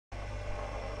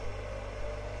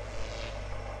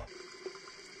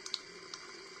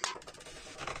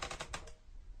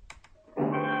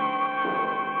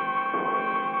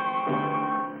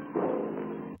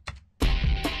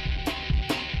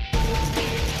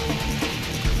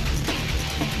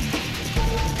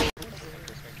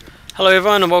Hello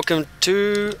everyone and welcome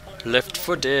to Left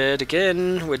 4 Dead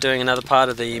again. We're doing another part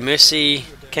of the Mercy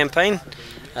campaign.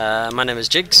 My name is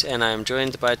Jiggs and I am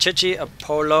joined by Churchie,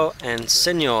 Apollo and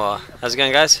Senor. How's it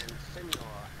going, guys?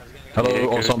 Hello, yeah,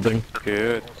 or something.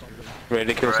 Good.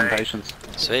 Ready to kill some patients.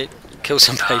 Sweet. Kill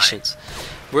some patients.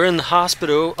 We're in the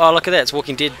hospital. Oh, look at that. It's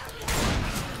Walking Dead.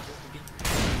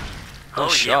 Oh,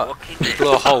 shot. Yeah,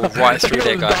 Blew a hole right through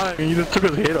that guy. Dying. You just took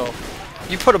his head off.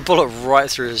 You put a bullet right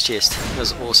through his chest. That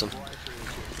was awesome.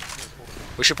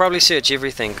 We should probably search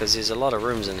everything because there's a lot of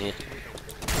rooms in here.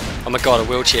 Oh my god, a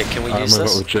wheelchair. Can we use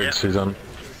this? With Jiggs, he's on.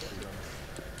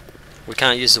 We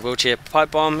can't use the wheelchair. Pipe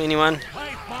bomb, anyone?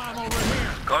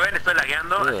 Como ven, estoy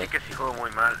lagueando, así que si juego muy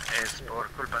mal es por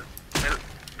culpa del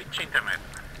pinche internet.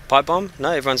 Pipe bomb?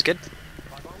 No, everyone's good.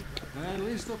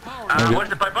 Where's the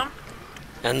pipe bomb?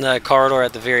 And the corridor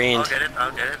at the very end.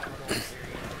 I'll get it.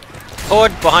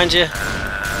 Horde, behind you.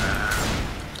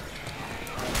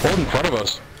 Hold in front of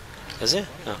us. Is there?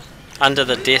 Oh. Under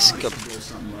the desk.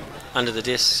 Under the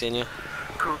desk, Senior.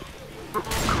 Cool.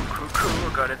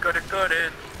 Got it.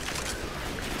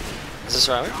 Is this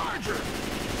right?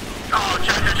 Oh,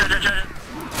 charge.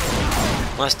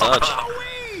 Nice dodge.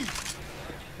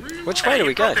 Which way do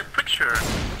we go? Picture.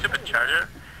 Stupid charger.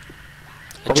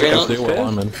 Probably can't see where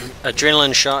I'm in.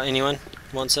 Adrenaline shot, anyone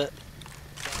wants it?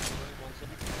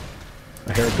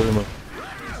 I hear a boomer.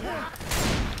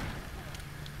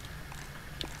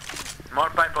 More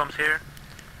pipe bombs here.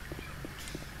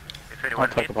 If I'll anyone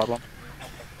take a needs. pipe bomb.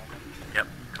 Yep.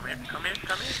 Come here.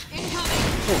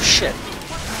 Oh shit.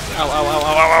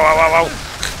 Ow.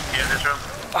 Here in this room.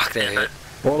 Fuck, that hurt.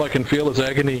 All I can feel is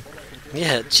agony.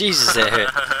 Yeah, Jesus, that hurt.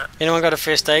 Anyone got a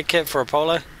first aid kit for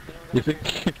Apollo? You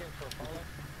think?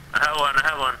 I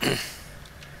have one.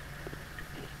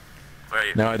 Where are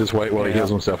you? Now I just wait while he heals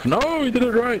himself. No, he did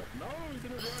it right.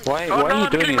 Why Oh, are no, you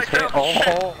I'm doing killing his hair?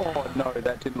 myself. Oh, no,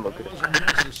 that didn't look good.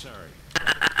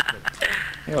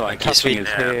 You're like Guess we- touching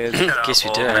his hair, Guess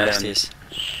we do Oh, have man. this.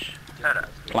 Shut up.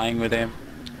 playing with him.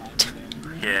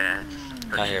 Yeah.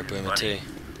 I hear a boomer too.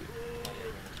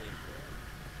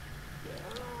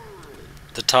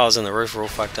 The tiles in the roof are all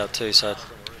fucked up too, so...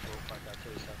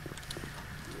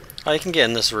 Oh, you can get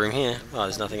in this room here. Oh,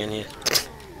 there's nothing in here.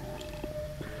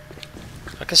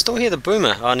 I can still hear the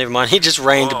boomer. Oh, never mind. He just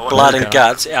rained Whoa, blood okay. and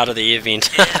guts out of the air vent.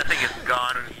 Yeah, I think it's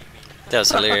gone. That was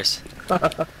hilarious.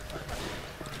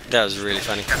 That was really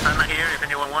funny. Katana here if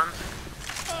anyone wants.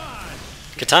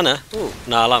 Katana? Ooh.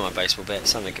 No, I like my baseball bat.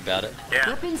 Something about it. Yeah.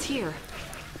 Weapons here.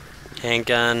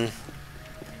 Handgun.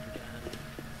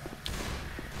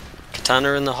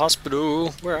 Katana in the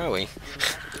hospital. Where are we?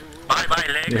 Bye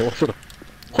leg. Yeah,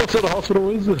 what sort of hospital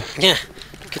is this? Yeah.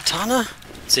 Katana?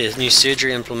 It's a new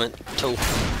surgery implement tool.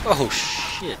 Oh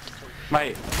shit.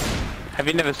 Mate, have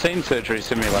you never seen Surgery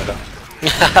Simulator? Yeah,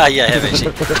 I have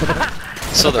actually.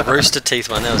 Saw the rooster teeth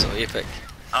one. That was epic.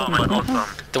 Oh my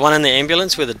awesome. The one in the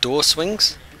ambulance where the door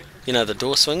swings. You know, the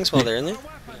door swings while they're in there?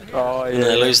 Oh, And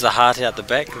they lose the heart out the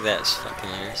back. That's fucking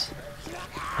hilarious.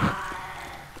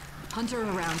 Hunter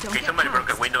around. Don't Okay, get somebody caught.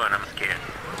 broke a window and I'm scared.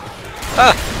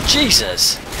 Ah!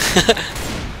 Jesus!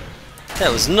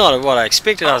 That was not what I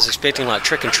expected. I was expecting like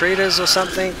trick-and-treaters or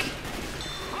something.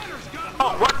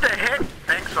 Oh, what the heck?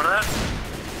 Thanks for that.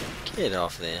 Get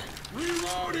off there.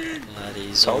 Bloody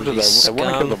Told zombie you they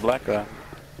want to kill the scum. black guy.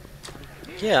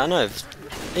 Yeah, I know.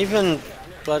 Even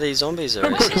bloody zombies are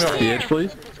Don't push me off racist. the edge,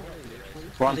 please.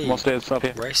 One stairs up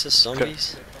here. Racist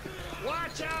zombies.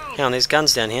 Hang on, there's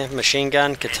guns down here. Machine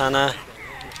gun, katana.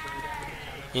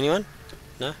 Anyone?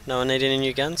 No? No one need any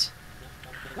new guns?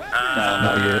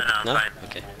 Not yet. No? Fine.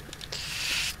 Okay.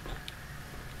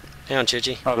 Hang on,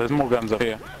 Churchie. Oh, there's more guns up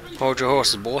here. Hold your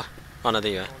horses, boy. Oh no,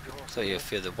 there you are. Thought you were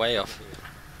further way off.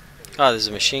 Oh, there's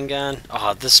a machine gun.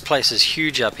 Oh, this place is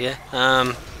huge up here. Okay,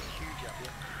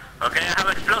 I have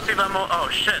explosive ammo. Oh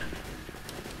shit.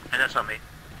 And that's on me.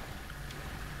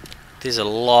 There's a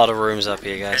lot of rooms up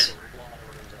here, guys.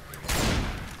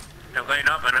 I'm going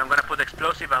up and I'm gonna put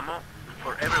explosive ammo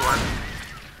for everyone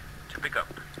to pick up.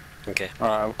 Okay.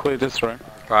 Alright, I'll clear this room.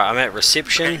 Right, I'm at Okay,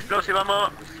 reception. explosive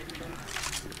ammo.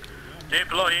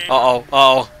 Deploying.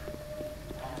 Uh-oh.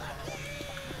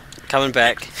 Coming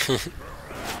back.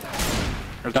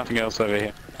 There's nothing else over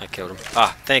here. I killed him.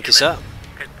 Ah, thank you, sir.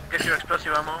 Get your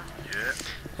explosive ammo. Yeah.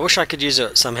 I wish I could use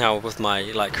it somehow with my,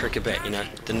 like, cricket bat, you know.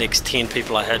 The next 10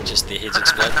 people I hit, just their heads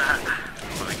explode.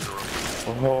 Really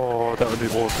cool. Oh, that would be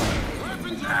awesome.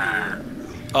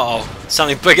 Uh-oh.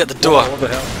 Something big at the door. What the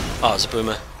hell? Oh, it's a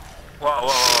boomer.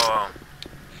 Whoa.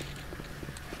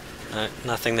 No,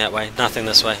 nothing that way. Nothing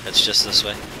this way. It's just this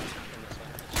way.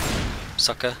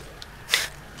 Sucker.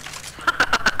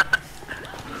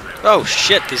 Oh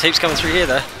shit, there's heaps coming through here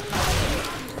though.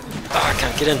 Oh, I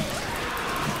can't get in.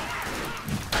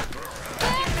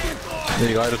 There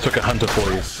you go, I just took a hunter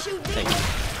for you. Thank you.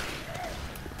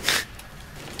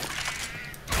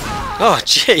 Oh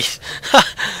jeez.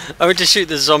 I went to shoot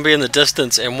the zombie in the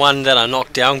distance and one that I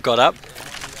knocked down got up.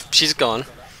 She's gone.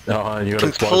 Oh, and you got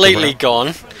Completely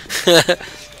gone.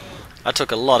 I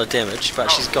took a lot of damage, but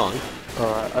she's gone.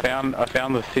 Alright, I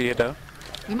found the theatre.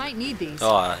 You might need these.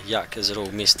 Oh yuck, is it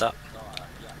all messed up?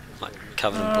 Like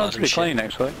covered in blood It's and pretty shit. clean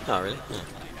actually. Oh really? Yeah.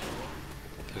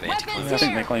 I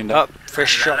think they cleaned Oh, up.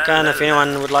 fresh shotgun if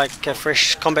anyone would like a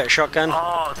fresh combat shotgun.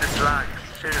 Oh, this lag.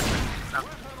 Seriously.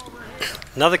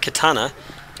 Another katana.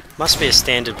 Must be a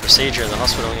standard procedure in the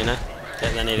hospital, you know?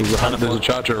 That they need a katana There's a for.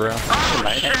 charger around.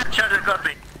 Oh shit, Charger got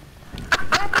me.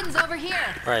 Weapons over here.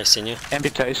 Right, senior.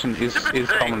 Amputation is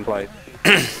commonplace.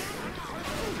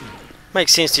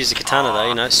 Makes sense to use a katana though,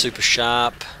 you know, super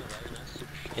sharp.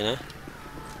 You know?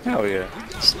 Oh yeah.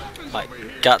 It's like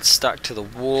guts stuck to the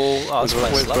wall. Oh, this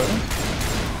place is lovely.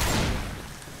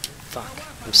 Fuck.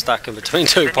 I'm stuck in between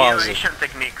two The piles new of Asian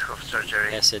technique of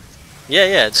surgery. acid. Yeah,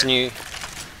 yeah, it's new.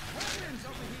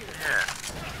 Yeah.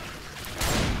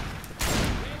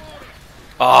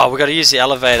 Oh, we gotta use the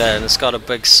elevator and it's got a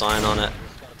big sign on it.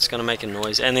 It's gonna make a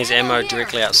noise. And there's ammo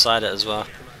directly outside it as well.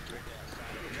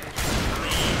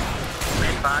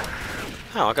 Main bag.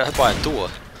 Oh, I got hit by a door.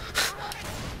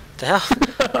 The hell?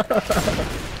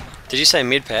 Did you say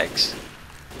med packs?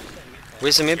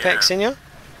 Where's the med Yeah. pack, senor?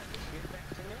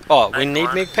 Oh, we Like need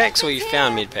what? med packs or you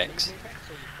found med packs?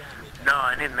 No,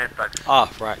 I need med packs. Oh,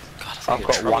 right. God, I think I've you're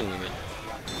got troubling one. me,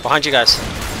 man. Behind you guys.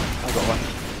 I got one.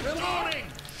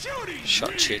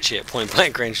 Shot Churchie at point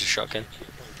blank range with shotgun.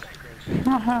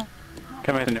 Come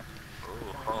here, Daniel. Ooh,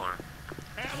 hold on.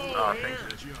 Oh,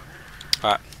 thanks.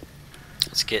 Alright.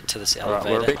 Let's get to this Alright,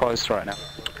 we're a elevator. bit close right now.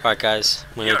 Alright guys,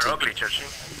 we need You're to ugly, Churchie.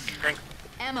 Thanks.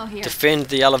 Ammo here. defend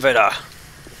the elevator.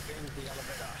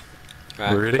 We're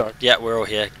Right. ready? Yeah, we're all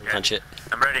here. Punch it.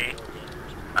 I'm ready.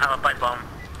 I have a pipe bomb.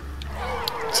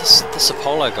 It's just this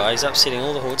Apollo guy, he's upsetting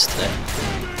all the hordes today.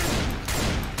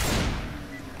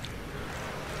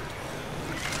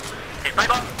 Hey, pipe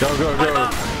bomb! Go, go, Pipe go.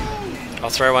 bomb! I'll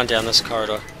throw one down this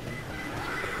corridor.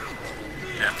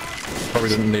 Yeah. Probably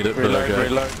didn't need it, but Reload, okay.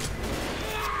 reload.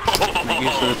 Make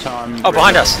use of the time. Oh,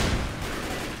 behind us!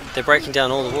 They're breaking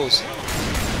down all the walls.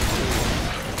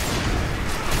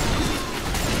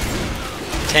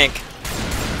 Tank.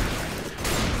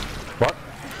 What?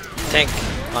 Tank.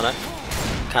 Oh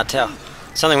no. Can't tell.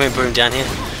 Something went boom down here.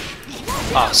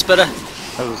 Oh, spitter.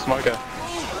 That was a smoker.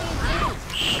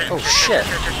 Oh shit.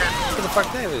 Where the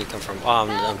fuck did they come from? Oh,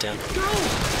 I'm down.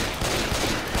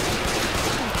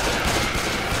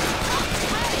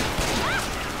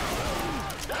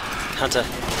 Hunter.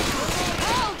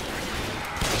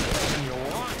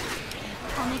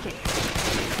 I'll make it.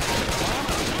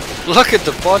 Look at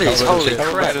the bodies, Elevator's holy here.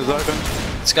 crap. Elevator's open.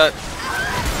 Let's go.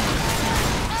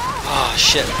 Oh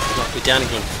shit, look, we're down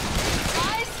again.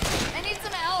 Guys, I need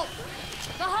some help.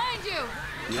 Behind you.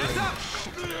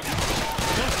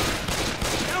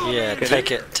 Yeah,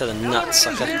 take it to the nuts,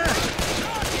 sucker.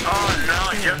 Oh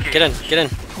no, joking. Get in, get in.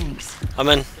 Thanks. I'm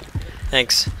in.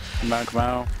 Thanks. Come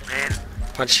out. Man,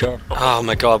 Punch. Go. Oh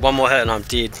my god, one more hit and I'm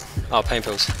dead. Oh, pain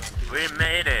pills. we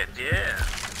made it, yeah.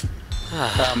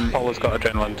 Paula's got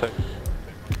adrenaline too.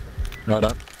 No, I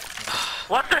don't.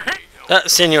 What the heck?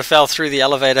 Senor fell through the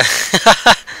elevator.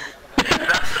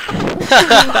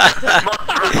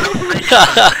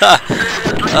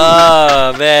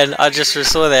 Oh man, I just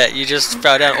saw that. You just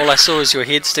fell down. All I saw was your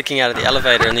head sticking out of the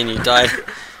elevator and then you died.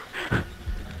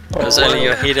 It was only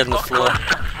your head on the floor.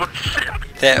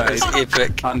 That was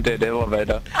epic. Undead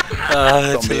elevator. Oh,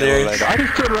 that's Zombie hilarious. elevator. I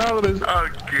just turned around and there's... Oh, All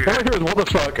good. I hear is what the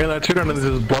fuck, and I turned around and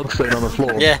there's this blood stain on the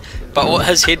floor. Yeah, but what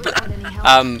his head,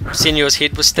 Senor's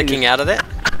head was sticking out of that.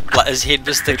 Like his head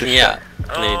was sticking out, and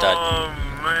then he died.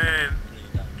 Oh, man.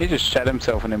 He just shat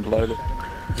himself and imploded.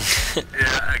 Yeah,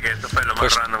 I guess fue lo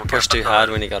más random que Pushed too ha hard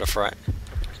pasado. when he got a fright.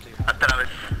 Otra vez.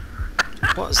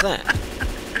 What was that?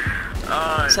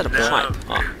 Oh, Is that a no. pipe?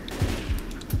 Oh.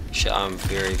 Shit, I'm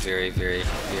very, very, very,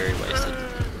 very wasted.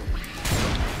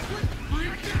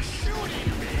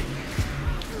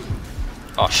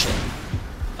 Oh shit.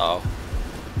 Oh.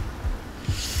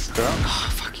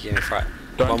 Oh fuck, you gave me a fright.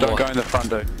 Don't One more. go in the front,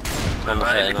 dude. One more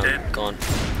hit and I'm Dead. gone.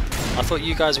 I thought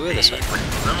you guys were this way.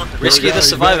 Vamos a- Rescue the He's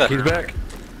survivor. back, he's back.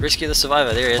 Rescue the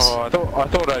survivor, there he is. Oh, I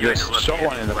thought I Yo just digo shot que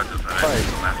one in the cuando sabes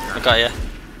face. más. I got ya.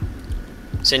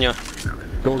 Senor.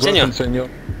 Doors Senor. open, senor.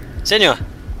 Senor.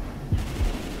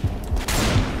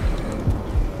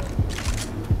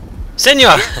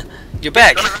 Senor! You're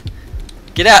back!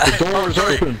 Get out! The door is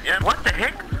open. Yeah, what the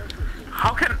heck?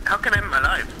 How can I'm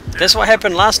alive? That's what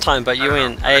happened last time, but you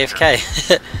went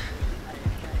AFK.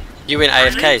 You went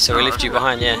AFK, so we left you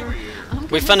behind. Yeah,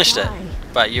 we finished it,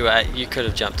 but you could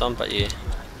have jumped on, but you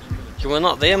were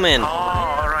not there, man. Oh,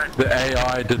 alright. The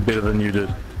AI did better than you did.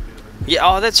 Yeah,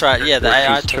 oh, that's right. Yeah, the Which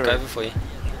AI is took true. over for you.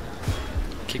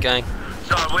 Keep going.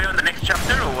 So are we on the next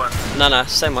chapter or what? No,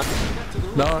 same one.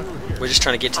 No. We're just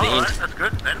trying to get to the end. Alright, that's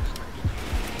good then.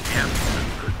 Yeah,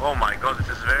 that's good. Oh my god, this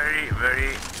is very,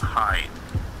 very high.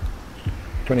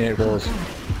 28 balls.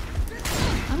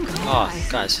 Oh,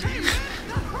 guys.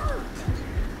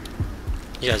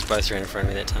 You guys both ran in front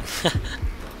of me that time.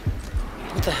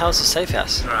 What the hell's a safe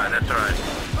house? Alright, that's alright.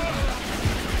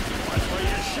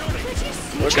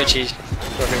 Churchie.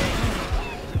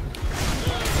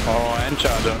 Oh, and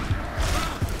charger.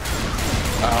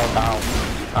 Ow, ow.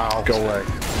 Ow, go away.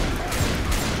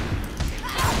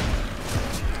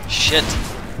 Shit.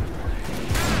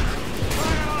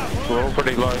 We're all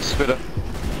pretty low. Spitter.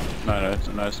 No, it's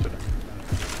a no spitter.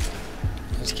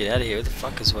 Let's get out of here. Where the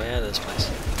fuck is way out of this place?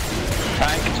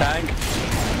 Tank.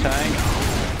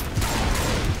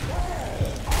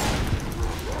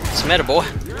 What's the matter, boy?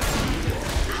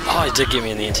 Oh, he did get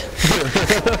me in the end.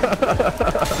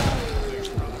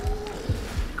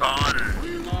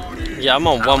 Gone. Yeah, I'm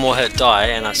on one more hit die,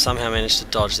 and I somehow managed to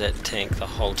dodge that tank the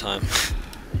whole time.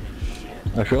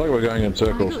 I feel like we're going in I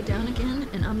circles. go down again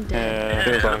and I'm dead.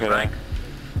 Yeah, feels like it. Like,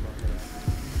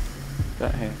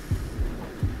 That here.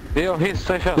 Yeah, here's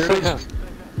safe house. There it Safe is. house.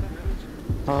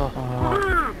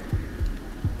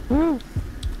 Oh,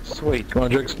 sweet. Come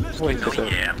on, Jiggs. Sweet.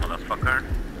 yeah, motherfucker.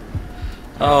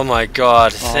 Oh my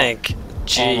god, thank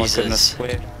Oh my goodness. Jesus.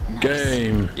 Where?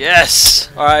 Game. Yes!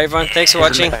 Alright everyone, thanks for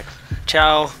watching. Relax.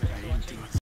 Ciao.